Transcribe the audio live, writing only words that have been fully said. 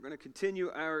We're going to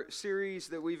continue our series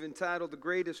that we've entitled The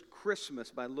Greatest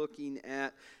Christmas by looking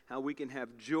at how we can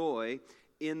have joy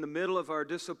in the middle of our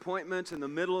disappointments, in the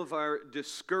middle of our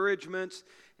discouragements.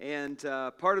 And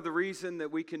part of the reason that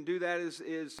we can do that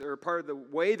or part of the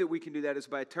way that we can do that is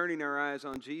by turning our eyes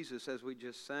on Jesus, as we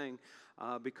just sang.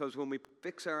 Because when we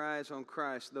fix our eyes on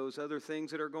Christ, those other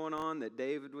things that are going on that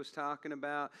David was talking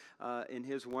about in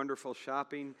his wonderful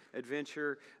shopping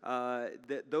adventure,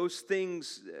 that those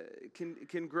things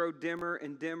can grow dimmer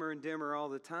and dimmer and dimmer all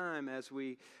the time as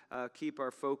we keep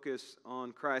our focus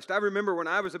on Christ. I remember when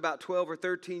I was about 12 or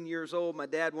 13 years old, my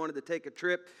dad wanted to take a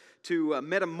trip to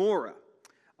Metamora.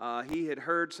 He had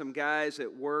heard some guys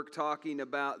at work talking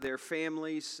about their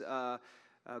families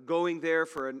going there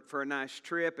for a nice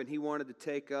trip, and he wanted to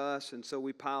take us, and so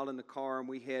we piled in the car and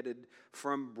we headed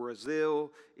from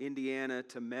Brazil, Indiana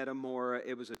to Metamora.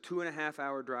 It was a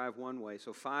 2.5-hour drive one way,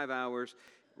 so 5 hours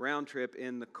round trip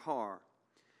in the car.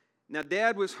 Now,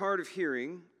 Dad was hard of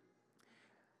hearing,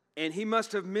 and he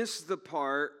must have missed the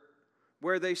part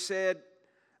where they said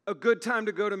a good time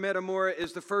to go to Metamora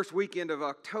is the first weekend of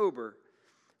October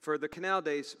for the Canal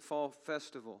Days Fall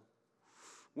Festival.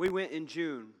 We went in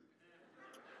June.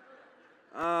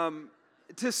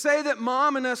 To say that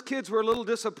Mom and us kids were a little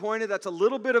disappointed, that's a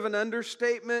little bit of an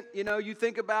understatement. You know, you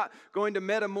think about going to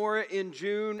Metamora in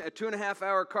June, a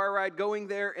 2.5-hour car ride, going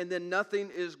there, and then nothing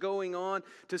is going on.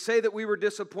 To say that we were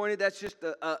disappointed, that's just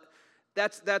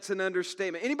that's an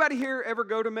understatement. Anybody here ever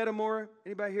go to Metamora?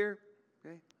 Anybody here?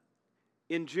 Okay.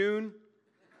 In June?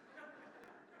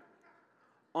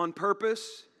 On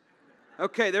purpose?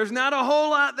 Okay, there's not a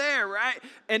whole lot there, right?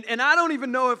 And I don't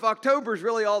even know if October is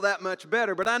really all that much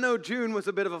better, but I know June was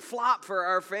a bit of a flop for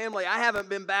our family. I haven't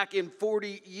been back in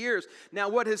 40 years. Now,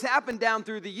 what has happened down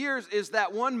through the years is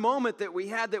that one moment that we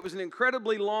had that was an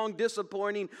incredibly long,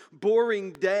 disappointing,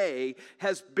 boring day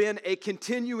has been a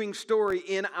continuing story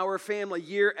in our family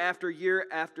year after year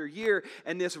after year,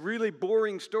 and this really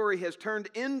boring story has turned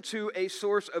into a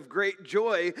source of great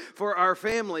joy for our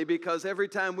family because every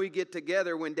time we get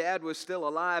together, when Dad was still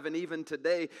alive, and even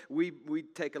today we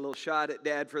take a little shot at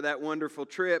Dad for that wonderful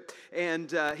trip,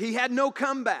 and he had no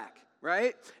comeback,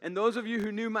 right? And those of you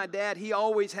who knew my dad, he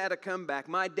always had a comeback.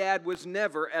 My dad was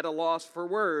never at a loss for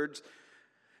words,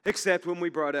 except when we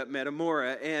brought up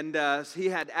Metamora, and he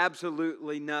had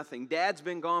absolutely nothing. Dad's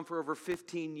been gone for over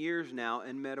 15 years now,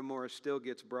 and Metamora still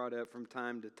gets brought up from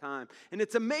time to time. And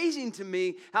it's amazing to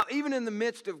me how even in the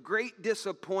midst of great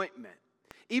disappointment,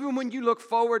 even when you look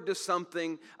forward to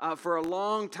something for a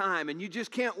long time and you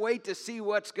just can't wait to see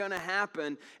what's going to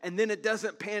happen, and then it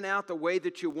doesn't pan out the way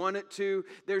that you want it to,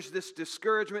 there's this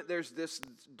discouragement, there's this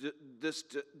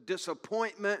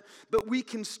disappointment, but we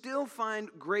can still find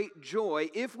great joy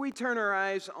if we turn our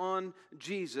eyes on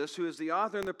Jesus, who is the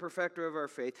author and the perfecter of our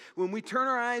faith. When we turn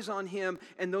our eyes on Him,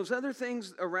 and those other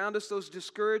things around us, those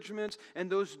discouragements and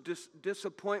those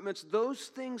disappointments, those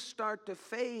things start to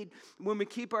fade when we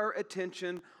keep our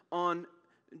attention on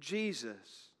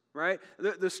Jesus, right?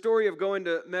 The story of going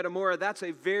to Metamora, that's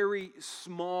a very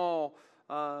small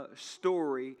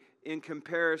story in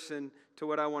comparison to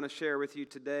what I want to share with you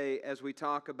today as we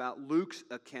talk about Luke's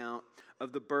account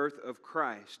of the birth of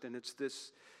Christ. And it's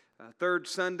this third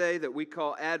Sunday that we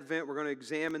call Advent. We're going to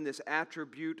examine this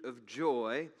attribute of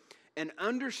joy and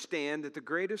understand that the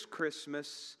greatest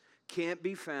Christmas can't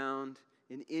be found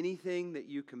in anything that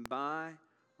you can buy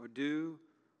or do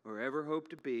or ever hope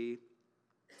to be.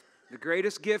 The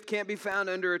greatest gift can't be found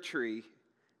under a tree.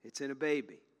 It's in a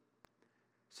baby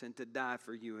sent to die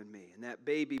for you and me. And that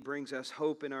baby brings us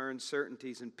hope in our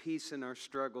uncertainties and peace in our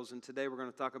struggles. And today we're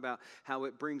going to talk about how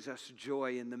it brings us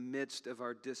joy in the midst of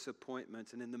our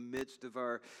disappointments and in the midst of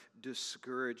our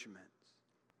discouragements.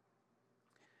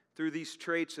 Through these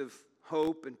traits of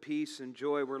hope and peace and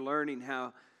joy, we're learning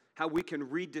how we can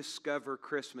rediscover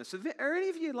Christmas. Are any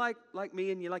of you like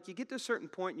me, and you get to a certain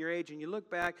point in your age and you look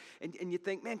back and you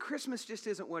think, man, Christmas just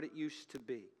isn't what it used to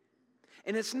be.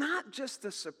 And it's not just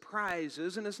the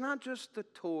surprises, and it's not just the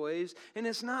toys, and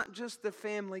it's not just the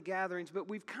family gatherings, but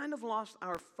we've kind of lost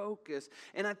our focus.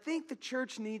 And I think the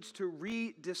church needs to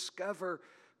rediscover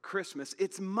Christmas.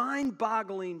 It's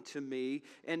mind-boggling to me,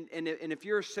 and if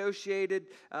you're associated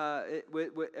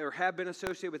with or have been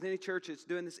associated with any church that's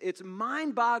doing this, it's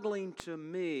mind-boggling to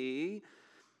me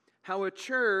how a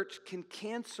church can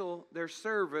cancel their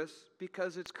service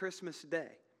because it's Christmas Day.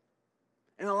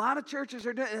 And a lot of churches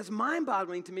are doing it. It's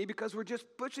mind-boggling to me because we're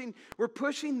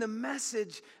pushing the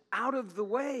message out of the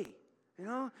way. You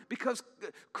know, because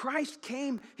Christ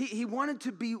came, he wanted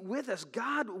to be with us,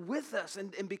 God with us.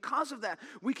 And because of that,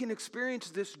 we can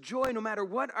experience this joy no matter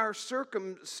what our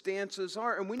circumstances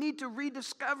are. And we need to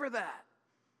rediscover that.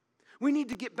 We need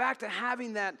to get back to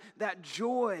having that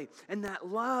joy and that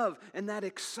love and that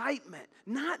excitement,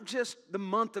 not just the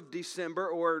month of December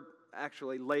or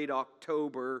actually late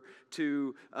October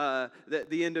to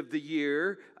the end of the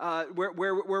year,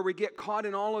 where we get caught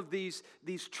in all of these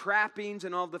trappings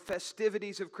and all the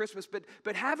festivities of Christmas,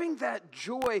 but having that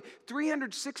joy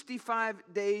 365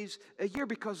 days a year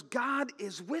because God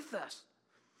is with us.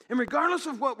 And regardless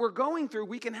of what we're going through,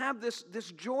 we can have this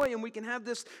joy and we can have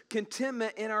this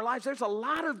contentment in our lives. There's a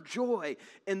lot of joy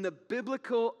in the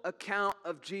biblical account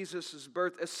of Jesus'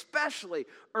 birth, especially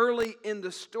early in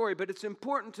the story. But it's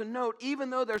important to note, even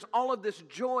though there's all of this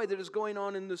joy that is going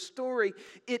on in the story,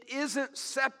 it isn't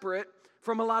separate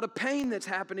from a lot of pain that's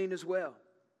happening as well.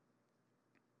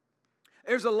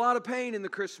 There's a lot of pain in the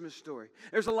Christmas story.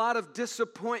 There's a lot of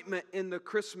disappointment in the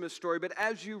Christmas story. But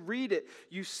as you read it,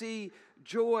 you see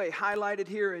joy highlighted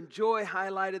here and joy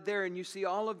highlighted there. And you see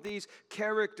all of these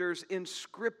characters in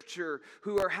Scripture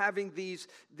who are having these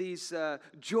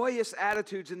joyous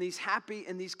attitudes and these happy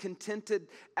and these contented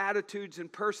attitudes and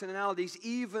personalities,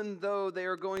 even though they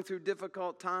are going through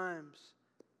difficult times,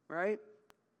 right?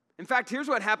 In fact, here's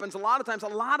what happens a lot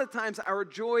of times our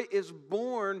joy is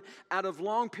born out of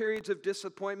long periods of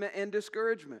disappointment and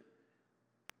discouragement.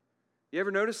 You ever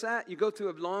notice that? You go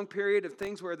through a long period of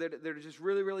things where they're just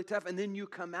really, really tough, and then you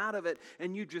come out of it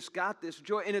and you just got this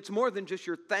joy. And it's more than just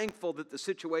you're thankful that the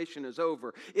situation is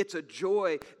over. It's a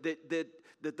joy that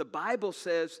the Bible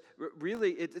says,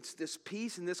 really, it's this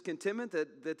peace and this contentment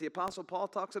that the Apostle Paul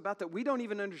talks about that we don't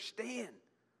even understand.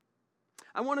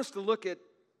 I want us to look at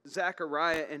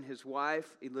Zechariah and his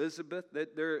wife, Elizabeth.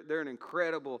 They're an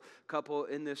incredible couple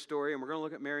in this story. And we're going to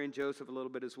look at Mary and Joseph a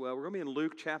little bit as well. We're going to be in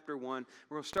Luke chapter 1.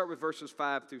 We're going to start with verses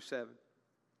 5 through 7.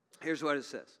 Here's what it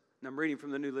says. And I'm reading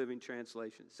from the New Living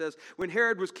Translation. It says, when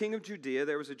Herod was king of Judea,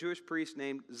 there was a Jewish priest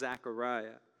named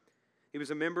Zechariah. He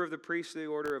was a member of the priestly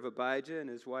order of Abijah, and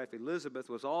his wife Elizabeth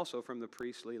was also from the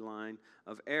priestly line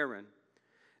of Aaron.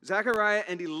 Zechariah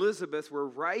and Elizabeth were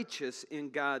righteous in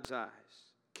God's eyes,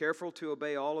 careful to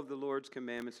obey all of the Lord's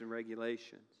commandments and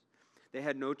regulations. They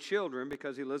had no children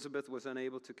because Elizabeth was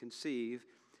unable to conceive,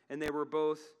 and they were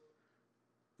both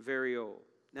very old.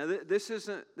 Now, this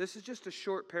is just a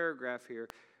short paragraph here,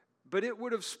 but it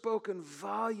would have spoken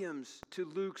volumes to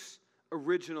Luke's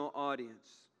original audience,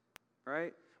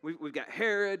 right? We've got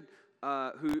Herod,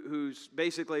 who's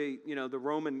basically, the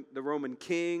Roman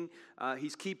king.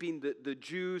 He's keeping the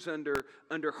Jews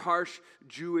under harsh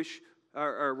Jewish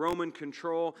or Roman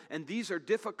control, and these are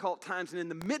difficult times. And in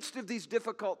the midst of these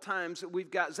difficult times,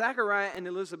 we've got Zechariah and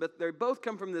Elizabeth. They both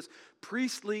come from this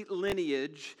priestly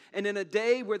lineage, and in a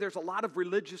day where there's a lot of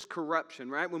religious corruption,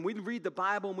 right? When we read the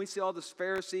Bible and we see all the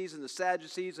Pharisees and the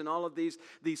Sadducees and all of these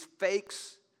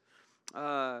fakes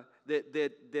that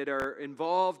are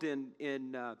involved in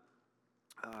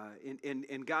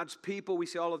God's people. We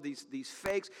see all of these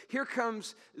fakes. Here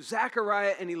comes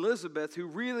Zechariah and Elizabeth, who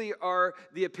really are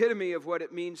the epitome of what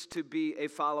it means to be a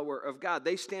follower of God.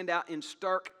 They stand out in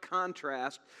stark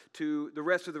contrast to the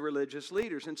rest of the religious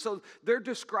leaders. And so they're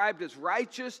described as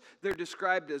righteous, they're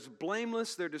described as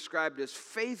blameless, they're described as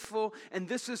faithful, and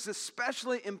this is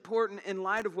especially important in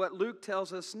light of what Luke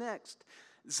tells us next.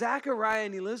 Zechariah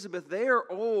and Elizabeth, they are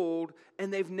old,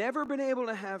 and they've never been able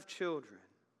to have children.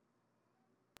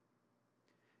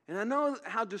 And I know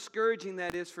how discouraging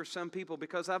that is for some people,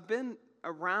 because I've been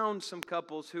around some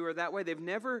couples who are that way. They've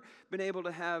never been able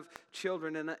to have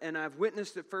children, and I've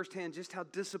witnessed it firsthand just how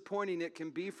disappointing it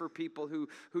can be for people who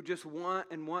just want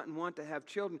to have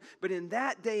children. But in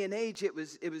that day and age, it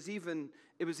was even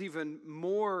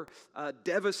more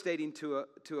devastating to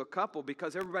a couple,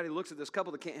 because everybody looks at this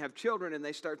couple that can't have children and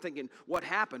they start thinking, what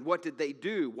happened? What did they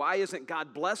do? Why isn't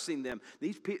God blessing them?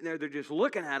 These people, they're just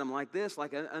looking at them like this,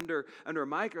 like under a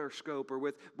microscope or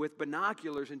with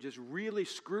binoculars, and just really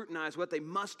scrutinize what they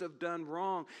must have done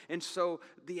wrong. And so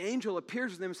the angel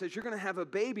appears to them and says, you're going to have a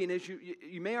baby. And as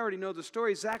you may already know the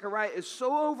story, Zechariah is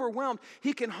so overwhelmed,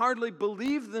 he can hardly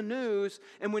believe the news.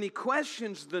 And when he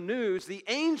questions the news, the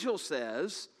angel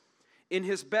says, in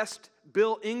his best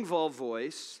Bill Engvall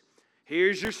voice,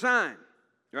 here's your sign,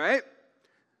 right?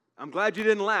 I'm glad you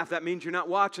didn't laugh. That means you're not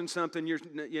watching something you're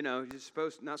not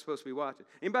supposed to be watching.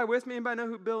 Anybody with me? Anybody know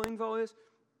who Bill Engvall is?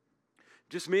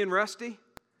 Just me and Rusty?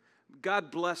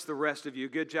 God bless the rest of you.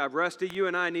 Good job, Rusty. You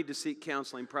and I need to seek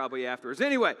counseling probably afterwards.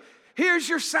 Anyway, here's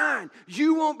your sign.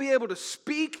 You won't be able to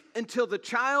speak until the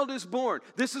child is born.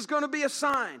 This is going to be a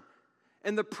sign.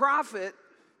 And the prophet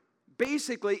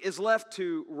basically is left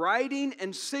to writing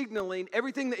and signaling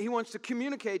everything that he wants to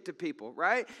communicate to people,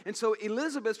 right? And so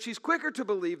Elizabeth, she's quicker to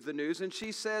believe the news, and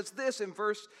she says this in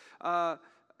verse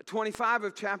 25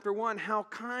 of chapter 1, how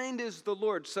kind is the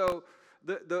Lord. So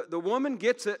the woman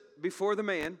gets it before the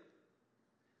man.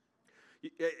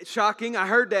 Shocking, I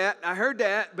heard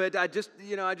that, but I just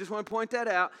want to point that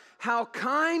out. How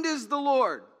kind is the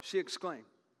Lord, she exclaimed.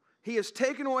 He has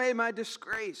taken away my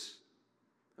disgrace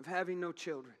of having no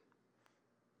children.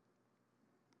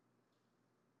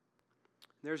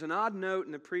 There's an odd note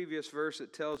in the previous verse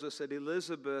that tells us that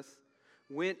Elizabeth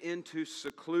went into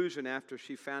seclusion after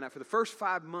she found out. For the first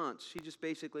 5 months, she just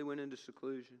basically went into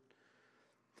seclusion.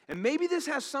 And maybe this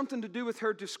has something to do with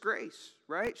her disgrace,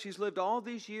 right? She's lived all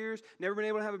these years, never been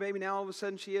able to have a baby. Now all of a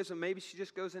sudden she is, and maybe she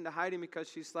just goes into hiding because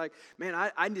she's like, man,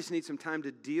 I just need some time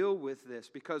to deal with this.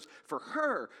 Because for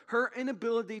her, her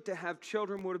inability to have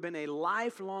children would have been a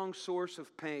lifelong source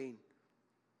of pain.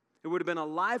 It would have been a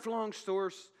lifelong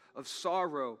source of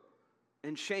sorrow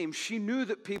and shame. She knew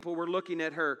that people were looking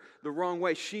at her the wrong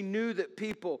way. She knew that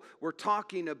people were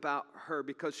talking about her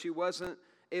because she wasn't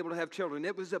able to have children.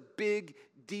 It was a big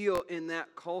deal in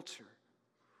that culture.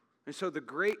 And so the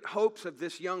great hopes of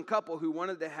this young couple who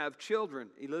wanted to have children,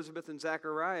 Elizabeth and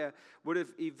Zechariah, would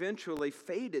have eventually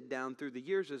faded down through the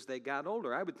years as they got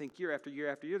older. I would think year after year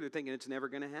after year, they're thinking it's never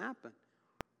going to happen.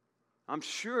 I'm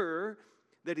sure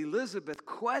that Elizabeth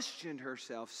questioned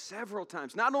herself several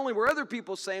times. Not only were other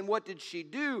people saying, what did she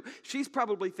do? She's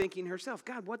probably thinking herself,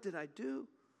 God, what did I do?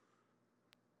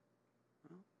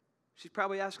 Well, she's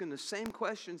probably asking the same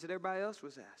questions that everybody else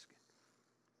was asking.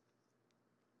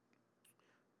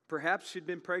 Perhaps she'd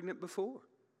been pregnant before.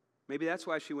 Maybe that's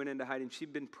why she went into hiding.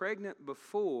 She'd been pregnant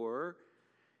before,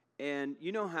 and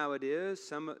you know how it is.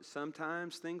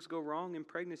 Sometimes things go wrong in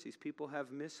pregnancies. People have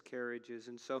miscarriages,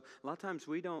 and so a lot of times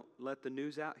we don't let the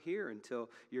news out here until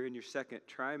you're in your second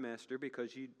trimester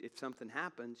because if something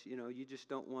happens, you just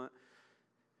don't want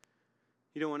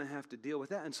to have to deal with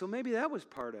that. And so maybe that was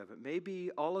part of it.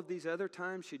 Maybe all of these other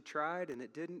times she'd tried and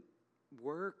it didn't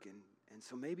work, and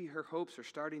so maybe her hopes are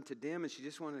starting to dim and she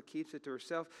just wants to keep it to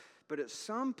herself. But at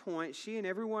some point, she and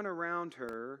everyone around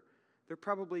her, they're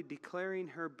probably declaring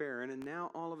her barren. And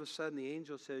now all of a sudden the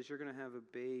angel says, you're going to have a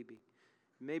baby.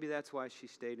 Maybe that's why she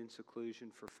stayed in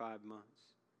seclusion for 5 months,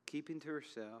 keeping to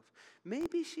herself.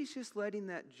 Maybe she's just letting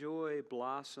that joy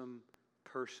blossom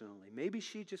personally. Maybe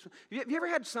she just... Have you ever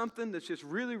had something that's just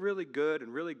really, really good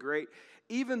and really great,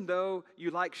 even though you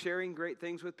like sharing great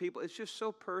things with people? It's just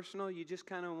so personal, you just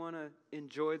kind of want to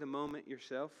enjoy the moment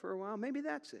yourself for a while. Maybe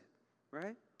that's it,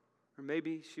 right? Or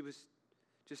maybe she was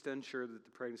just unsure that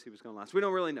the pregnancy was going to last. We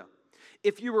don't really know.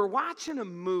 If you were watching a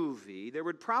movie, there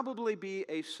would probably be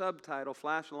a subtitle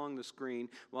flash along the screen.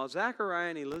 While Zechariah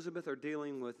and Elizabeth are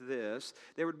dealing with this,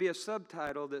 there would be a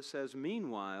subtitle that says,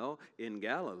 meanwhile, in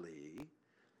Galilee,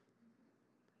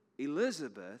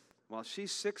 Elizabeth, while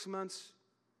she's 6 months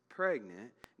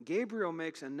pregnant, Gabriel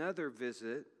makes another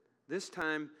visit, this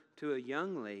time to a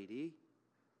young lady,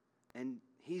 and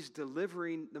he's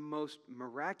delivering the most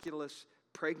miraculous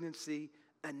pregnancy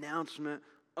announcement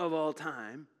of all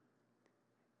time.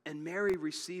 And Mary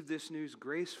received this news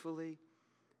gracefully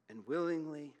and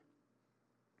willingly.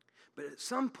 But at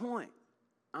some point,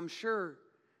 I'm sure,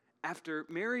 after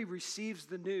Mary receives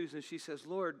the news and she says,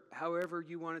 Lord, however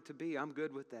you want it to be, I'm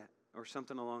good with that, or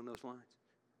something along those lines,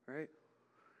 right?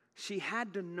 She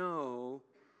had to know,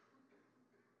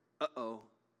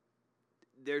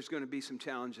 there's going to be some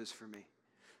challenges for me.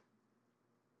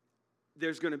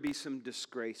 There's going to be some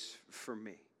disgrace for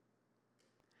me.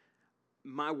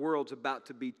 My world's about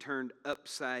to be turned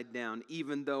upside down,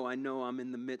 even though I know I'm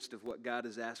in the midst of what God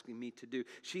is asking me to do.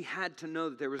 She had to know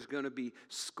that there was going to be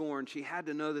scorn. She had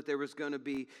to know that there was going to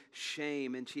be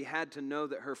shame. And she had to know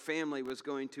that her family was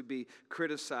going to be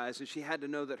criticized. And she had to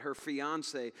know that her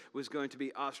fiance was going to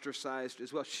be ostracized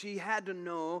as well. She had to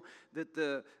know that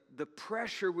the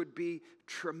pressure would be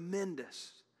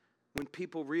tremendous when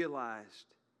people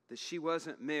realized that she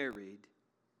wasn't married,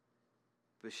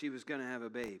 but she was going to have a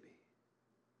baby.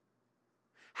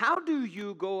 How do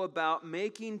you go about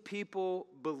making people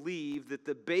believe that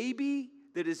the baby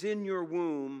that is in your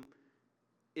womb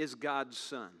is God's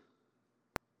son?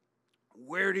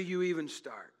 Where do you even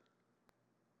start?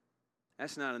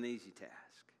 That's not an easy task.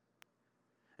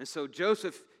 And so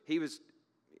Joseph, he was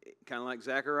kind of like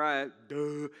Zechariah.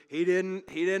 He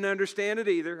didn't understand it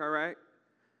either, all right?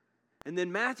 And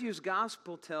then Matthew's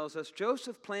gospel tells us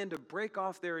Joseph planned to break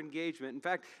off their engagement. In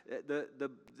fact,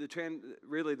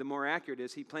 really the more accurate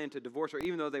is he planned to divorce her.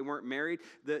 Even though they weren't married,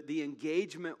 the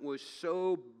engagement was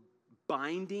so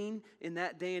binding in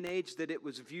that day and age that it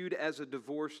was viewed as a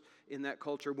divorce in that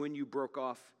culture when you broke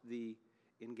off the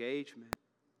engagement.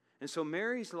 And so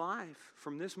Mary's life,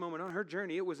 from this moment on, her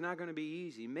journey, it was not going to be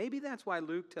easy. Maybe that's why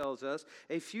Luke tells us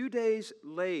a few days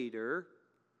later,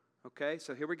 okay,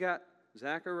 so here we got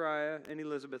Zechariah and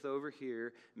Elizabeth over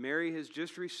here. Mary has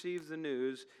just received the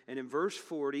news. And in verse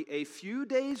 40, a few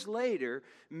days later,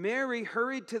 Mary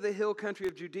hurried to the hill country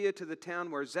of Judea to the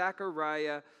town where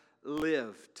Zechariah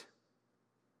lived.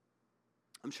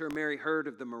 I'm sure Mary heard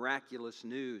of the miraculous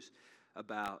news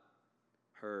about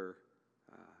her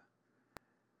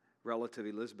relative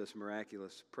Elizabeth's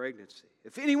miraculous pregnancy.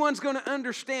 If anyone's going to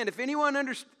understand, if anyone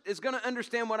is going to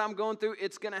understand what I'm going through,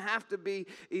 it's going to have to be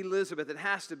Elizabeth. It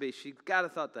has to be. She's got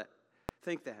to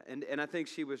think that. And I think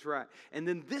she was right. And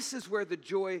then this is where the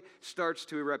joy starts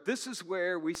to erupt. This is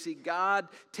where we see God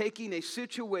taking a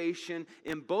situation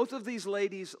in both of these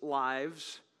ladies'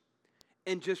 lives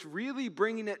and just really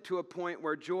bringing it to a point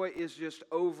where joy is just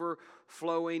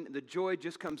overflowing. The joy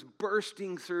just comes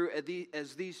bursting through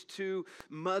as these two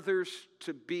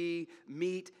mothers-to-be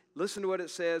meet. Listen to what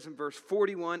it says in verse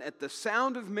 41. At the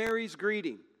sound of Mary's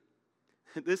greeting.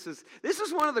 This is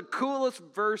one of the coolest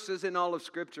verses in all of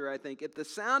Scripture, I think. At the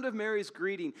sound of Mary's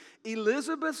greeting,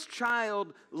 Elizabeth's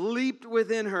child leaped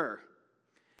within her,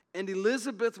 and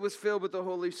Elizabeth was filled with the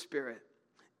Holy Spirit.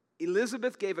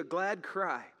 Elizabeth gave a glad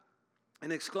cry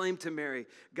and exclaimed to Mary,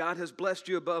 God has blessed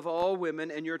you above all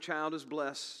women, and your child is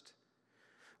blessed.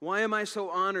 Why am I so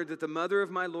honored that the mother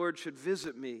of my Lord should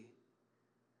visit me?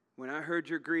 When I heard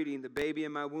your greeting, the baby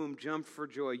in my womb jumped for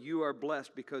joy. You are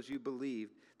blessed because you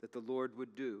believed that the Lord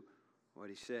would do what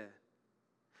he said.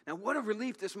 Now, what a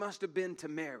relief this must have been to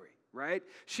Mary, right?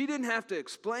 She didn't have to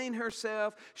explain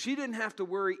herself. She didn't have to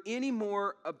worry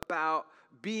anymore about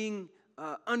being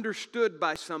understood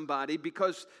by somebody,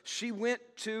 because she went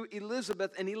to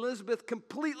Elizabeth and Elizabeth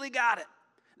completely got it.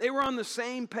 They were on the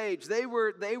same page. They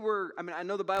were, I mean, I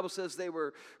know the Bible says they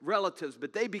were relatives,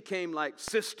 but they became like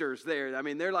sisters there. I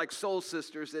mean, they're like soul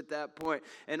sisters at that point.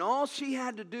 And all she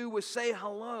had to do was say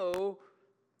hello,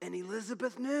 and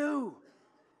Elizabeth knew.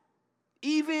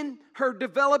 Even her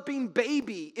developing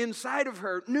baby inside of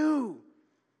her knew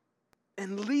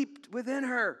and leaped within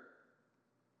her.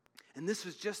 And this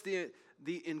was just the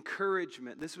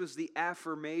encouragement. This was the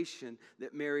affirmation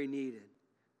that Mary needed.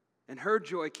 And her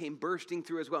joy came bursting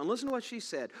through as well. And listen to what she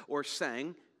said or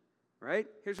sang, right?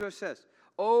 Here's what it says.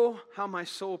 Oh, how my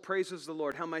soul praises the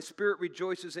Lord, how my spirit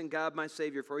rejoices in God my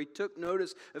Savior, for he took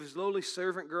notice of his lowly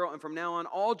servant girl, and from now on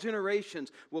all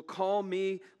generations will call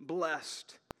me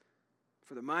blessed.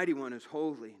 For the mighty one is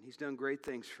holy, and he's done great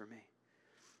things for me.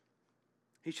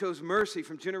 He shows mercy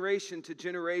from generation to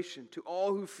generation to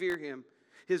all who fear him.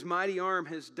 His mighty arm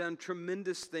has done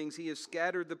tremendous things. He has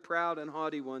scattered the proud and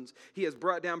haughty ones. He has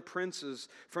brought down princes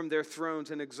from their thrones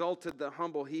and exalted the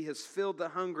humble. He has filled the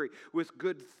hungry with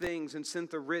good things and sent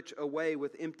the rich away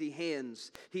with empty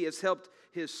hands. He has helped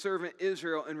his servant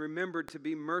Israel and remembered to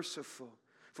be merciful.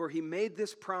 For he made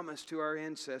this promise to our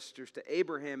ancestors, to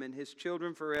Abraham and his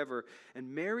children forever.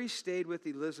 And Mary stayed with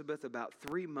Elizabeth about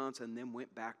 3 months and then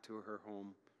went back to her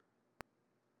home.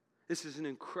 This is an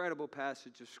incredible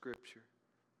passage of Scripture.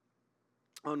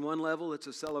 On one level, it's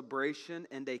a celebration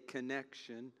and a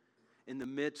connection in the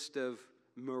midst of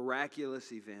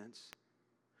miraculous events.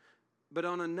 But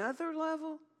on another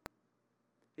level,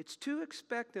 it's two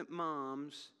expectant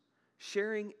moms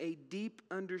sharing a deep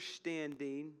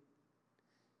understanding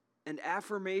and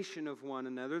affirmation of one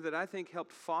another that I think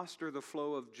helped foster the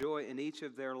flow of joy in each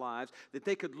of their lives, that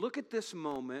they could look at this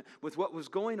moment with what was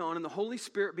going on and the Holy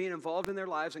Spirit being involved in their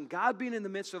lives and God being in the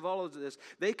midst of all of this.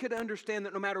 They could understand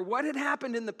that no matter what had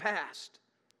happened in the past,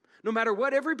 no matter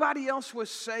what everybody else was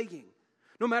saying,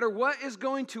 no matter what is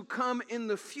going to come in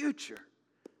the future,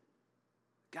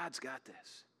 God's got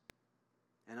this.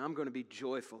 And I'm going to be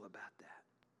joyful about that.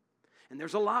 And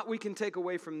there's a lot we can take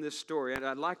away from this story, and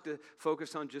I'd like to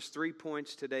focus on just 3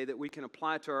 points today that we can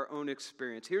apply to our own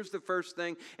experience. Here's the first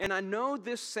thing, and I know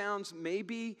this sounds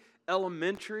maybe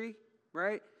elementary,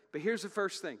 right? But here's the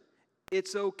first thing.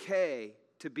 It's okay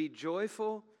to be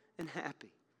joyful and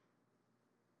happy.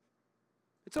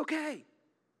 It's okay.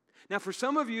 Now, for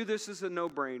some of you, this is a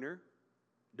no-brainer.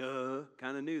 Duh,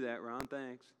 kind of knew that, Ron,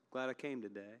 thanks. Glad I came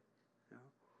today.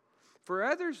 For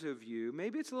others of you,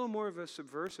 maybe it's a little more of a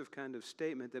subversive kind of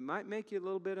statement that might make you a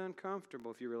little bit uncomfortable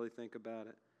if you really think about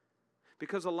it.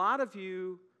 Because a lot of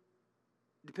you,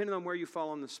 depending on where you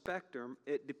fall on the spectrum,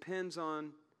 it depends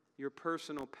on your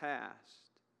personal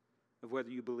past of whether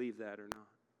you believe that or not.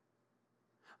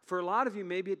 For a lot of you,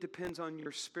 maybe it depends on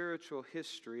your spiritual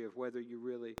history of whether you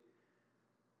really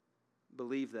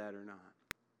believe that or not.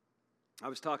 I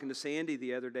was talking to Sandy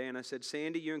the other day, and I said,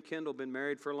 Sandy, you and Kendall have been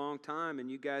married for a long time, and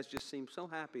you guys just seem so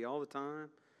happy all the time.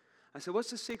 I said,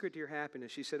 what's the secret to your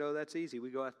happiness? She said, oh, that's easy. We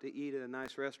go out to eat at a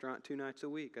nice restaurant 2 nights a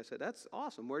week. I said, that's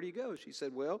awesome. Where do you go? She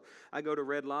said, well, I go to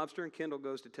Red Lobster and Kendall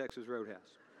goes to Texas Roadhouse.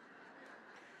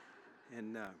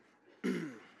 And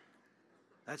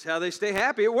that's how they stay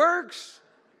happy. It works.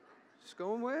 It's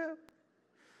going well.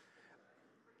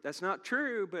 That's not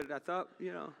true, but I thought,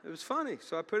 it was funny.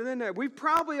 So I put it in there. We've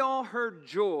probably all heard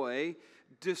joy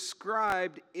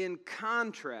described in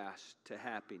contrast to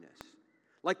happiness.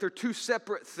 Like they're two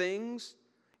separate things,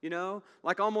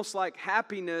 like almost like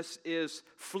happiness is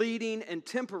fleeting and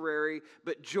temporary,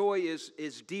 but joy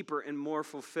is deeper and more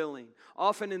fulfilling.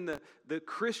 Often in the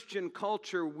Christian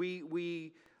culture,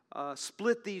 we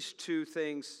split these two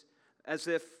things as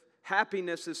if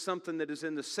happiness is something that is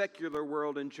in the secular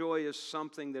world and joy is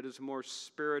something that is more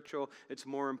spiritual, it's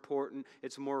more important,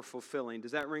 it's more fulfilling.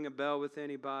 Does that ring a bell with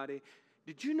anybody?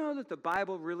 Did you know that the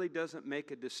Bible really doesn't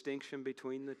make a distinction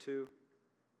between the two?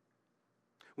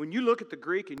 When you look at the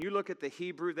Greek and you look at the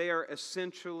Hebrew, they are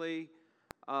essentially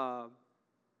the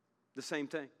same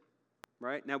thing,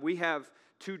 right? Now, we have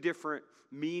two different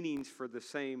meanings for the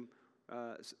same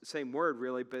word,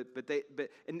 really, but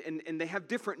they have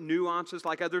different nuances,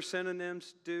 like other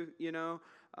synonyms do,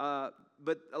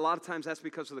 But a lot of times that's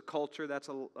because of the culture. That's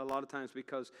a lot of times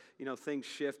because things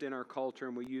shift in our culture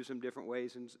and we use them different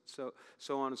ways and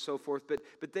so on and so forth.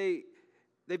 But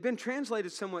they've been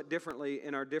translated somewhat differently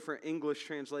in our different English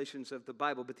translations of the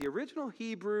Bible. But the original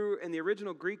Hebrew and the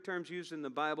original Greek terms used in the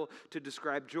Bible to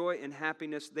describe joy and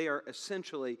happiness, they are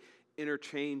essentially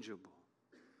interchangeable,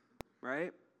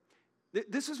 right?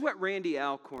 This is what Randy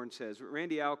Alcorn says.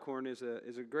 Randy Alcorn is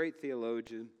a great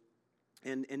theologian,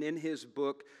 and in his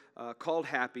book called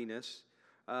Happiness,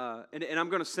 and I'm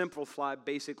going to simplify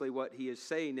basically what he is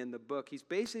saying in the book. He's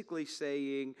basically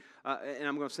saying, and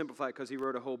I'm going to simplify it because he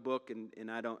wrote a whole book, and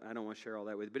I don't want to share all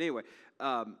that with you. But anyway,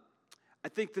 I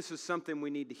think this is something we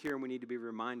need to hear and we need to be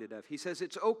reminded of. He says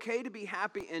it's okay to be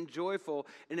happy and joyful,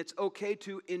 and it's okay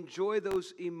to enjoy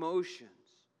those emotions.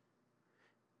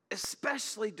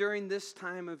 Especially during this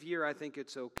time of year, I think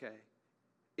it's okay.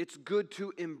 It's good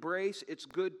to embrace. It's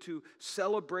good to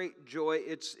celebrate joy.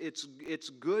 It's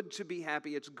good to be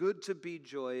happy. It's good to be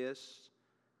joyous.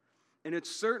 And it's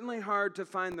certainly hard to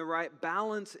find the right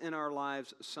balance in our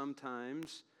lives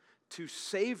sometimes to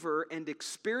savor and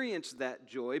experience that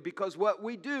joy, because what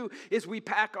we do is we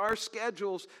pack our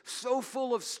schedules so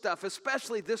full of stuff,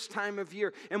 especially this time of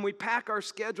year, and we pack our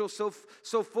schedules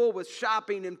so full with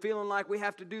shopping and feeling like we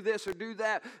have to do this or do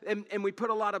that, and we put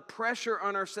a lot of pressure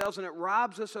on ourselves, and it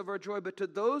robs us of our joy. But to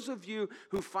those of you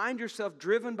who find yourself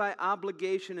driven by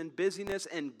obligation and busyness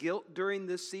and guilt during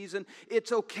this season,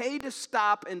 it's okay to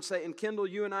stop and say, and Kendall,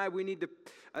 you and I, we need to,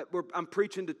 I'm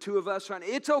preaching to two of us right now.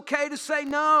 It's okay to say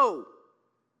no.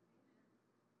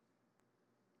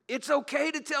 It's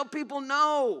okay to tell people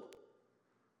no.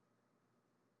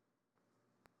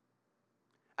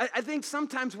 I think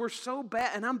sometimes we're so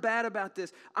bad, and I'm bad about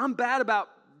this. I'm bad about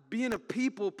being a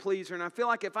people pleaser, and I feel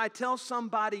like if I tell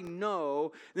somebody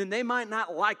no, then they might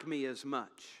not like me as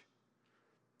much.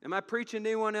 Am I preaching to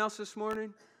anyone else this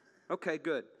morning? Okay,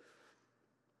 good.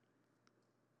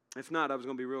 If not, I was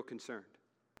going to be real concerned.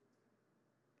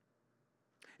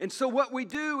 And so what we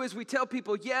do is we tell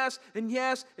people yes and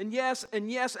yes and yes and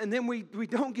yes, and then we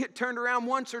don't get turned around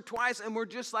once or twice, and we're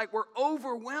just like, we're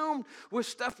overwhelmed with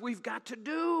stuff we've got to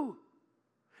do.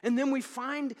 And then we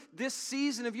find this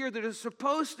season of year that is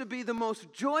supposed to be the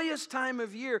most joyous time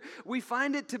of year, we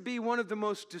find it to be one of the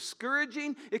most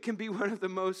discouraging, it can be one of the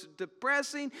most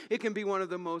depressing, it can be one of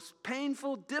the most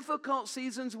painful, difficult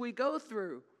seasons we go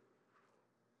through.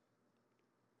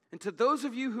 And to those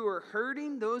of you who are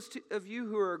hurting, those of you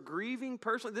who are grieving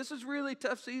personally, this is really a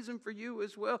tough season for you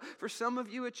as well. For some of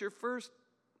you, it's your first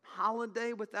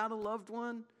holiday without a loved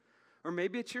one. Or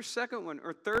maybe it's your second one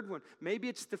or third one. Maybe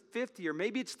it's the 50th year.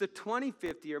 Maybe it's the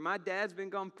 25th year. My dad's been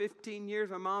gone 15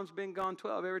 years. My mom's been gone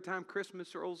 12 every time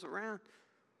Christmas rolls around.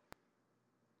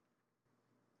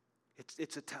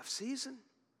 It's a tough season.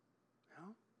 You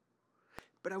know?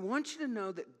 But I want you to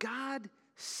know that God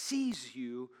sees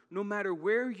you no matter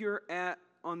where you're at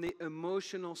on the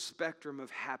emotional spectrum of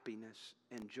happiness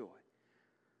and joy.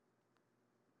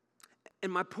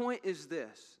 And my point is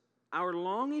this: our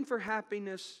longing for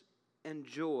happiness and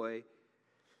joy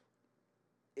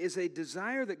is a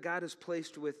desire that God has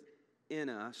placed within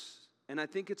us, and I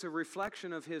think it's a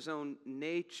reflection of His own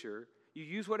nature. You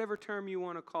use whatever term you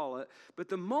want to call it, but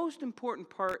the most important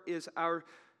part is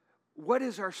what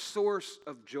is our source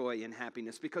of joy and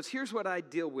happiness? Because here's what I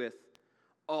deal with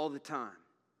all the time.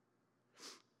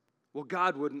 Well,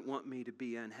 God wouldn't want me to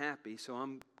be unhappy, so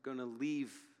I'm going to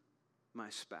leave my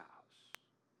spouse.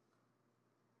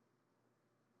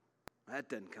 That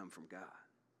doesn't come from God.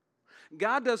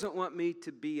 God doesn't want me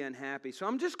to be unhappy. So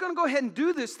I'm just going to go ahead and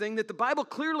do this thing that the Bible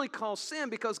clearly calls sin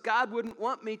because God wouldn't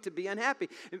want me to be unhappy.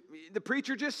 The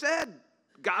preacher just said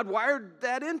God wired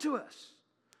that into us.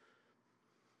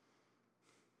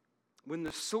 When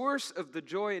the source of the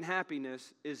joy and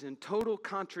happiness is in total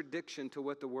contradiction to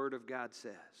what the Word of God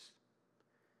says,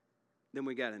 then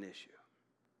we got an issue.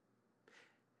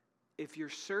 If you're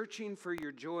searching for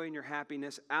your joy and your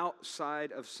happiness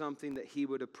outside of something that He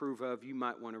would approve of, you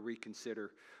might want to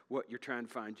reconsider what you're trying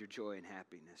to find your joy and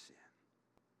happiness in.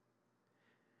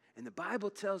 And the Bible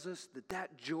tells us that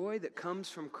that joy that comes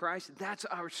from Christ, that's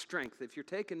our strength. If you're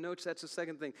taking notes, that's the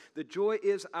second thing. The joy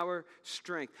is our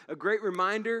strength. A great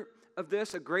reminder of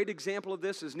this, a great example of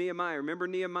this is Nehemiah. Remember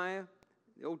Nehemiah,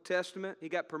 the Old Testament? He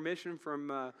got permission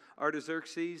from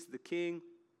Artaxerxes, the king,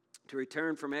 to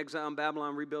return from exile in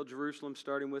Babylon, rebuild Jerusalem,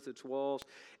 starting with its walls.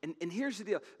 And here's the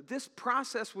deal. This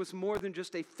process was more than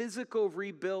just a physical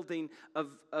rebuilding of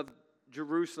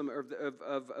Jerusalem, or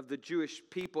of the Jewish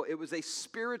people. It was a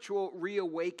spiritual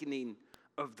reawakening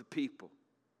of the people.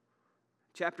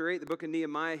 Chapter 8, the book of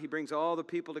Nehemiah, he brings all the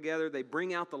people together. They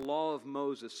bring out the law of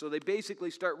Moses. So they basically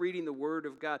start reading the Word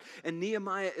of God. And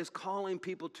Nehemiah is calling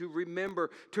people to remember,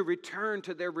 to return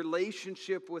to their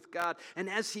relationship with God. And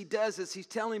as he does, as he's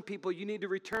telling people, you need to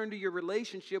return to your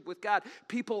relationship with God,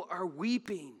 people are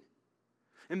weeping.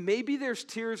 And maybe there's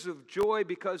tears of joy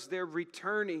because they're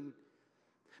returning.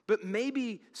 But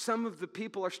maybe some of the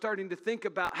people are starting to think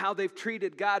about how they've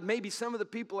treated God. Maybe some of the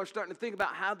people are starting to think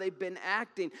about how they've been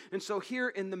acting. And so here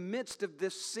in the midst of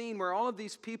this scene where all of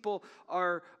these people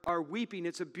are weeping,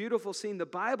 it's a beautiful scene. The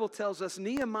Bible tells us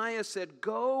Nehemiah said,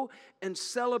 go and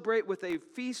celebrate with a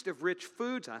feast of rich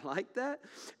foods. I like that.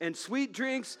 And sweet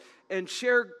drinks, and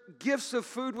share gifts of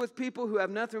food with people who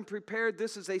have nothing prepared.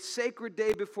 This is a sacred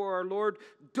day before our Lord.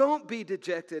 Don't be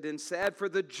dejected and sad, for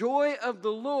the joy of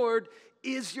the Lord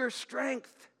is your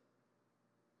strength.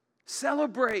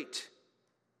 Celebrate.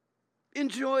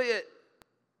 Enjoy it.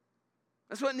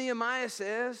 That's what Nehemiah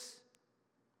says.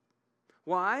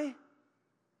 Why?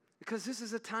 Because this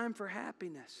is a time for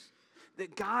happiness.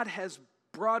 That God has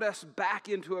brought us back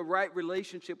into a right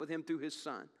relationship with Him through His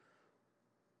Son.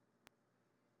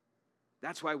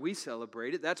 That's why we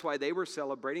celebrate it. That's why they were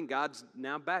celebrating. God's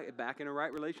now back in a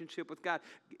right relationship with God.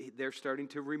 They're starting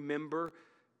to remember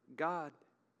God.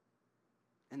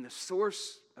 And the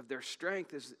source of their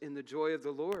strength is in the joy of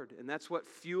the Lord. And that's what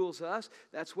fuels us.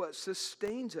 That's what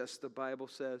sustains us, the Bible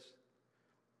says.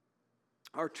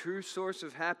 Our true source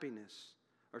of happiness,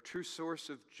 our true source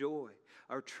of joy,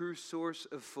 our true source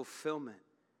of fulfillment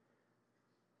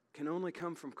can only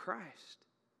come from Christ.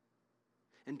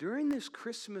 And during this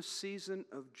Christmas season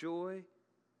of joy,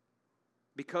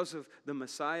 because of the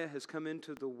Messiah has come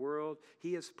into the world,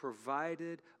 He has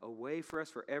provided a way for us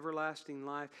for everlasting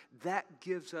life. That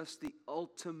gives us the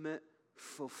ultimate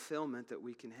fulfillment that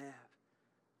we can have.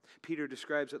 Peter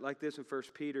describes it like this in 1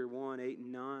 Peter 1, 8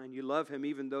 and 9. You love Him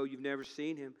even though you've never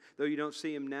seen Him. Though you don't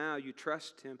see Him now, you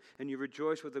trust Him and you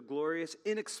rejoice with a glorious,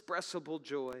 inexpressible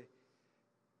joy.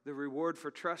 The reward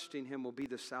for trusting Him will be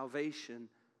the salvation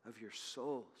of your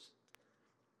souls.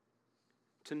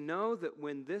 To know that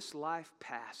when this life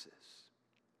passes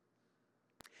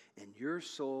and your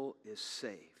soul is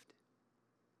saved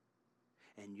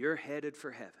and you're headed for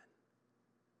heaven,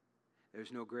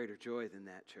 there's no greater joy than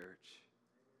that, church.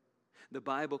 The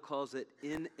Bible calls it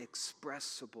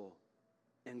inexpressible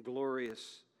and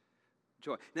glorious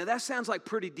joy. Now that sounds like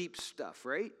pretty deep stuff,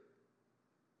 right?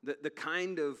 The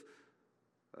kind of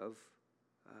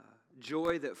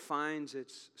joy that finds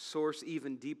its source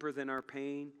even deeper than our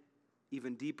pain,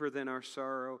 even deeper than our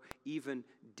sorrow, even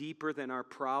deeper than our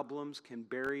problems can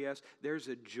bury us. There's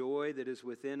a joy that is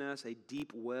within us, a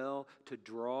deep well to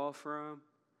draw from,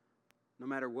 no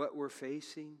matter what we're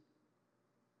facing.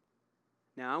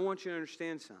 Now, I want you to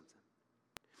understand something.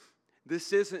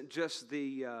 This isn't just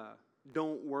the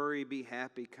don't worry, be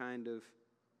happy kind of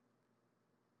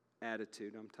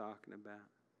attitude I'm talking about.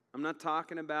 I'm not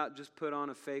talking about just put on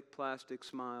a fake plastic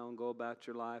smile and go about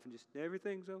your life and just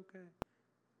everything's okay.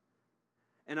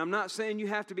 And I'm not saying you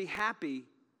have to be happy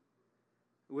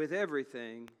with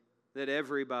everything that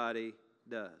everybody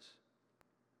does.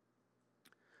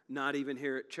 Not even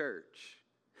here at church.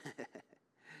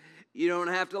 You don't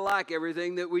have to like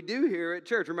everything that we do here at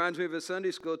church. Reminds me of a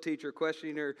Sunday school teacher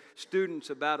questioning her students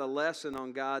about a lesson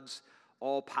on God's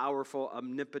all-powerful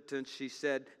omnipotence. She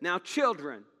said, now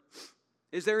children,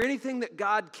 is there anything that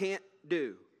God can't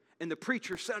do? And the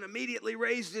preacher's son immediately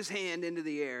raised his hand into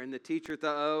the air. And the teacher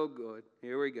thought, oh, good,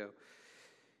 here we go.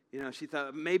 She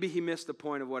thought maybe he missed the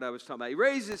point of what I was talking about. He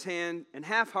raised his hand, and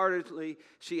half-heartedly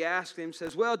she asked him,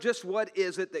 says, well, just what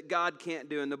is it that God can't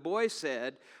do? And the boy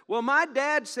said, well, my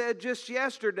dad said just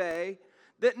yesterday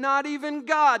that not even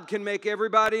God can make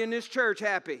everybody in this church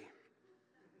happy.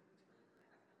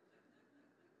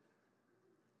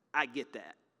 I get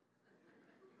that.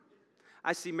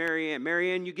 I see Marianne.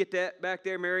 Marianne, you get that back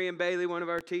there? Marianne Bailey, one of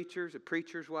our teachers, a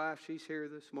preacher's wife. She's here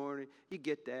this morning. You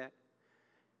get that.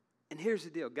 And here's the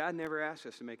deal. God never asked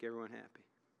us to make everyone happy.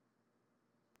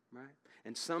 Right?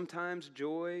 And sometimes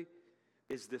joy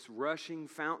is this rushing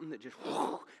fountain that just,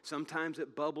 sometimes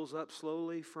it bubbles up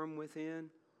slowly from within.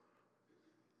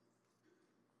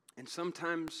 And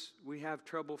sometimes we have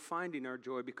trouble finding our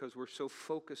joy because we're so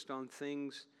focused on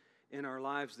things in our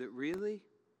lives that really,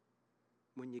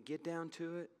 when you get down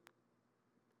to it,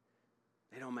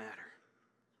 they don't matter.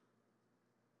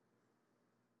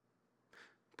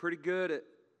 Pretty good at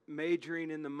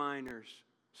majoring in the minors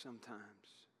sometimes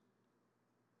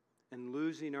and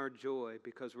losing our joy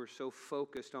because we're so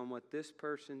focused on what this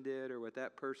person did or what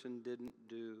that person didn't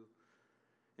do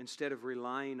instead of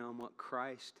relying on what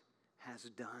Christ has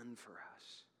done for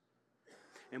us.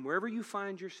 And wherever you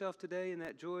find yourself today in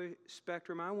that joy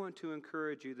spectrum, I want to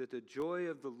encourage you that the joy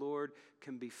of the Lord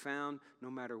can be found no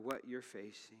matter what you're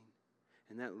facing.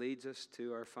 And that leads us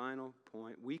to our final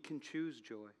point. We can choose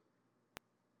joy.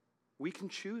 We can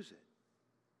choose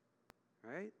it,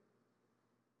 right?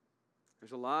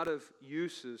 There's a lot of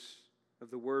uses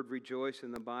of the word rejoice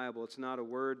in the Bible. It's not a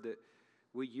word that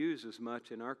we use as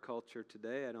much in our culture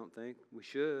today, I don't think. We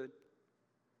should.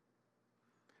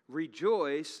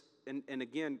 Rejoice, and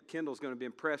again, Kendall's going to be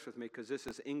impressed with me because this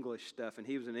is English stuff, and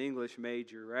he was an English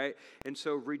major, right? And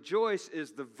so rejoice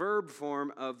is the verb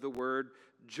form of the word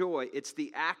joy. It's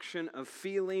the action of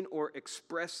feeling or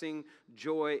expressing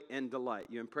joy and delight.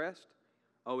 You impressed?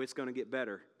 Oh, it's going to get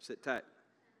better. Sit tight.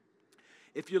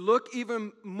 If you look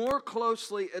even more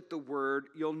closely at the word,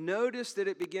 you'll notice that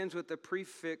it begins with the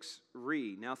prefix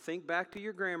re. Now think back to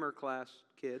your grammar class,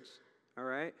 kids, all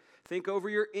right? Think over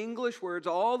your English words,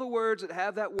 all the words that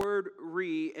have that word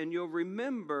re, and you'll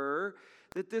remember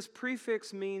that this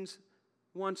prefix means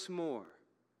once more,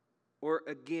 or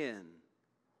again,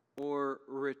 or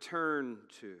return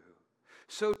to.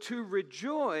 So to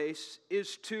rejoice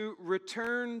is to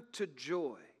return to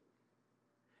joy.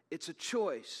 It's a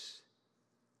choice.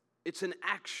 It's an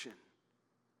action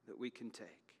that we can take.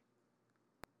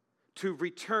 To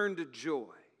return to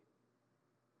joy.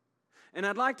 And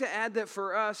I'd like to add that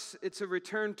for us, it's a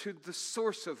return to the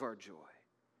source of our joy.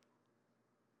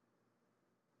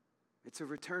 It's a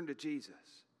return to Jesus.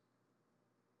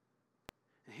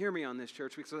 And hear me on this,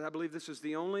 church, because I believe this is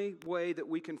the only way that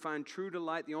we can find true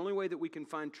delight, the only way that we can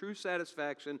find true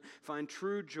satisfaction, find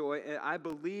true joy. And I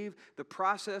believe the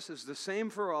process is the same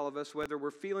for all of us, whether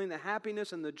we're feeling the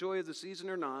happiness and the joy of the season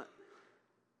or not,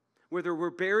 whether we're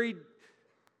buried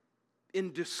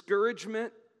in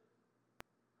discouragement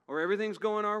or everything's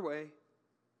going our way.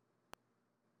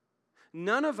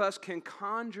 None of us can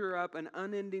conjure up an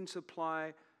unending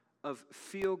supply of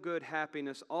feel-good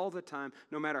happiness all the time,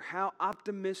 no matter how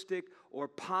optimistic or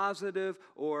positive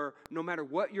or no matter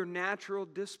what your natural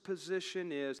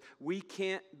disposition is. We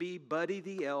can't be Buddy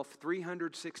the Elf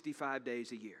 365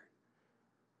 days a year.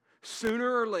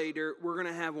 Sooner or later, we're going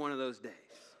to have one of those days.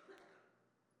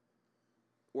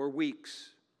 Or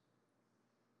weeks.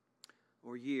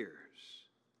 Or years.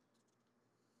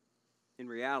 In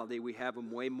reality, we have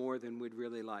them way more than we'd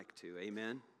really like to.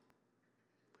 Amen?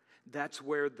 That's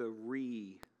where the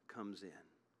re comes in.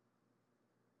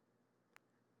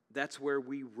 That's where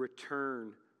we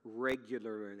return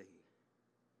regularly,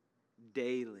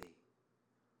 daily,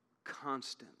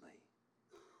 constantly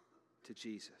to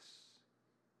Jesus,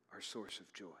 our source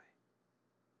of joy.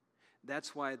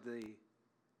 That's why the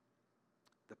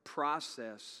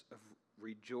process of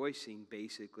rejoicing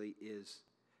basically is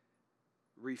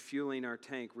refueling our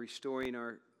tank, restoring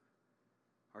our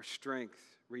strength,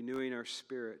 renewing our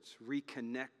spirits,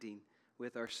 reconnecting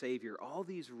with our Savior. All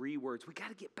these re-words, we got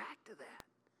to get back to that.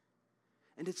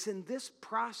 And it's in this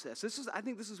process. I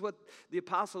think this is what the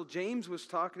Apostle James was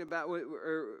talking about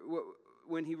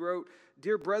when he wrote,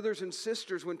 "Dear brothers and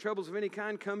sisters, when troubles of any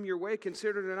kind come your way,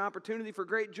 consider it an opportunity for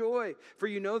great joy. For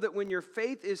you know that when your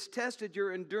faith is tested,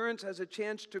 your endurance has a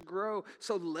chance to grow.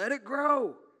 So let it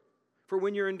grow. For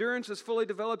when your endurance is fully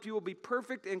developed, you will be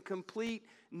perfect and complete,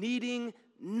 needing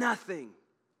nothing."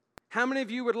 How many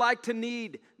of you would like to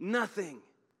need nothing?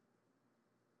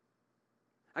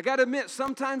 I got to admit,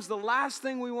 sometimes the last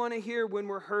thing we want to hear when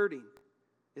we're hurting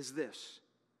is this.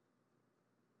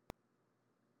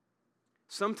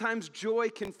 Sometimes joy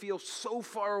can feel so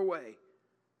far away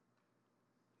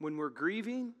when we're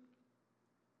grieving,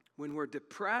 when we're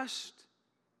depressed,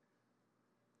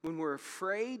 when we're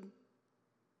afraid,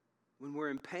 when we're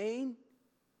in pain,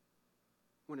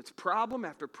 when it's problem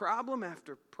after problem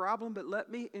after problem. But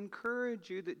let me encourage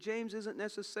you that James isn't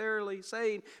necessarily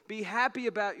saying be happy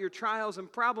about your trials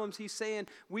and problems. He's saying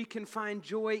we can find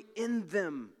joy in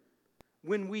them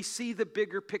when we see the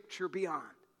bigger picture beyond.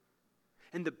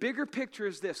 And the bigger picture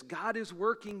is this: God is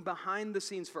working behind the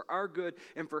scenes for our good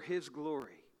and for His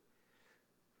glory,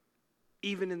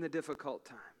 even in the difficult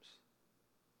times.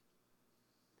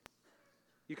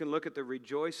 You can look at the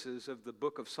rejoices of the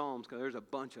book of Psalms, because there's a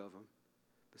bunch of them.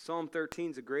 But Psalm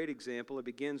 13 is a great example. It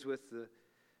begins with the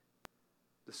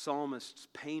psalmist's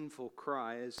painful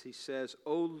cry as he says,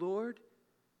 "O Lord,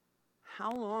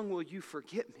 how long will you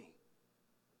forget me?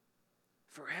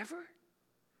 Forever?"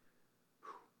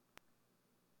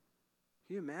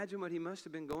 Can you imagine what he must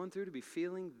have been going through to be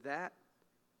feeling that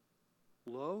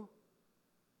low?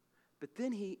 But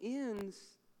then he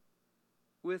ends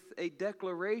with a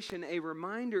declaration, a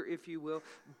reminder, if you will.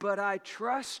 "But I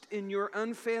trust in your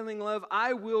unfailing love.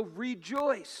 I will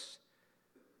rejoice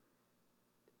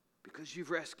because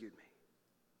you've rescued me."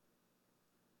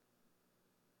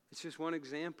 It's just one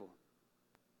example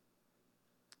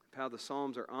of how the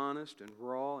Psalms are honest and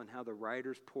raw, and how the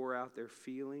writers pour out their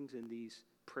feelings in these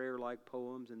prayer-like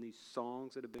poems and these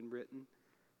songs that have been written.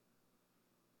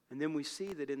 And then we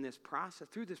see that in this process,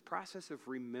 through this process of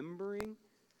remembering,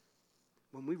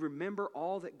 when we remember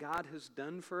all that God has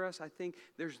done for us, I think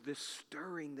there's this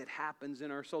stirring that happens in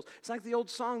our souls. It's like the old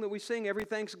song that we sing every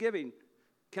Thanksgiving,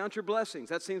 "Count your blessings."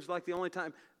 That seems like the only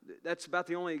time, that's about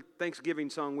the only Thanksgiving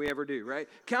song we ever do, right?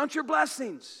 Count your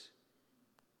blessings.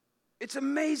 It's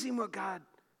amazing what God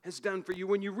has done for you.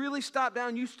 When you really stop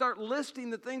down, you start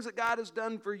listing the things that God has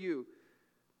done for you.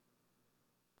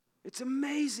 It's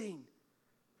amazing.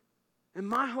 And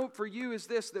my hope for you is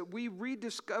this: that we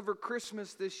rediscover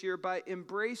Christmas this year by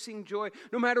embracing joy.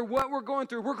 No matter what we're going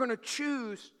through, we're going to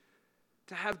choose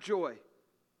to have joy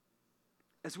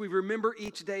as we remember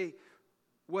each day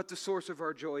what the source of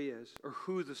our joy is, or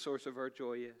who the source of our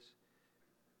joy is.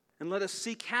 And let us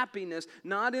seek happiness,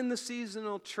 not in the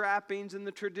seasonal trappings and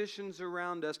the traditions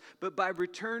around us, but by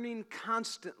returning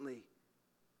constantly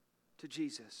to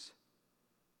Jesus.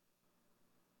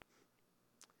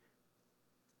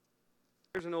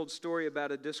 There's an old story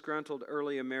about a disgruntled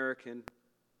early American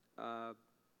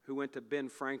who went to Ben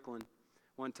Franklin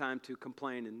one time to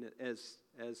complain. And as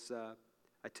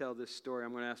I tell this story,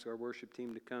 I'm going to ask our worship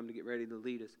team to come to get ready to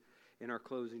lead us in our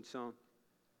closing song.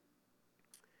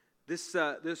 This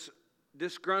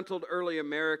disgruntled early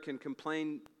American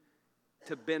complained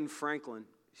to Ben Franklin.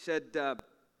 He said,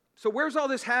 "So where's all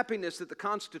this happiness that the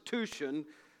Constitution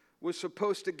was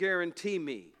supposed to guarantee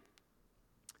me?"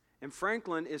 And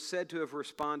Franklin is said to have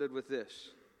responded with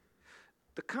this: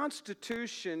 "The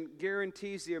Constitution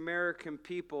guarantees the American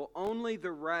people only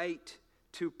the right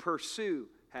to pursue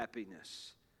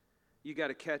happiness. You got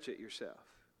to catch it yourself."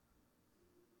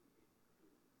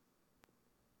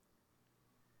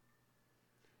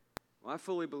 Well, I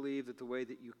fully believe that the way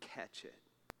that you catch it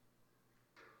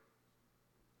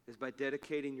is by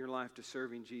dedicating your life to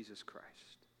serving Jesus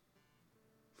Christ.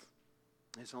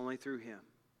 It's only through Him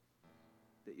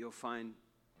that you'll find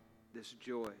this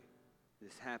joy,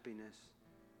 this happiness,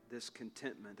 this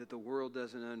contentment that the world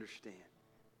doesn't understand.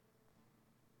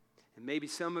 And maybe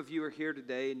some of you are here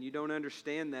today and you don't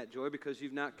understand that joy because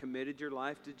you've not committed your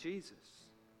life to Jesus.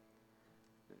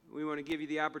 We want to give you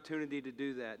the opportunity to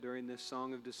do that during this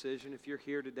song of decision. If you're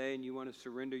here today and you want to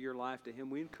surrender your life to Him,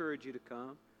 we encourage you to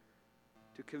come,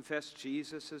 to confess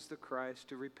Jesus as the Christ,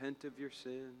 to repent of your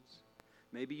sins.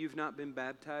 Maybe you've not been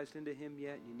baptized into Him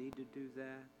yet. You need to do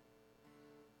that.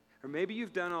 Or maybe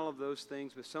you've done all of those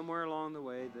things, but somewhere along the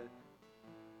way, the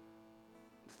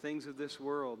things of this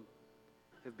world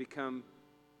have become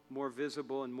more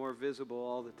visible and more visible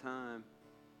all the time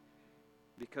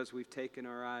because we've taken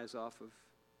our eyes off of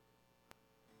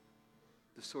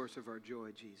the source of our joy,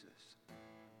 Jesus.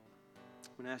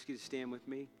 I'm going to ask you to stand with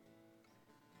me.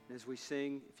 And as we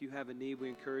sing, if you have a need, we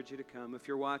encourage you to come. If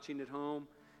you're watching at home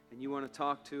and you want to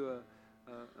talk to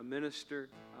a minister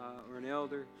or an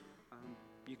elder,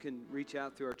 you can reach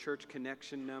out through our church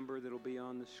connection number that'll be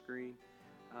on the screen.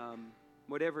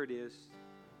 Whatever it is,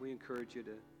 we encourage you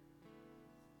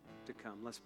to come. Let's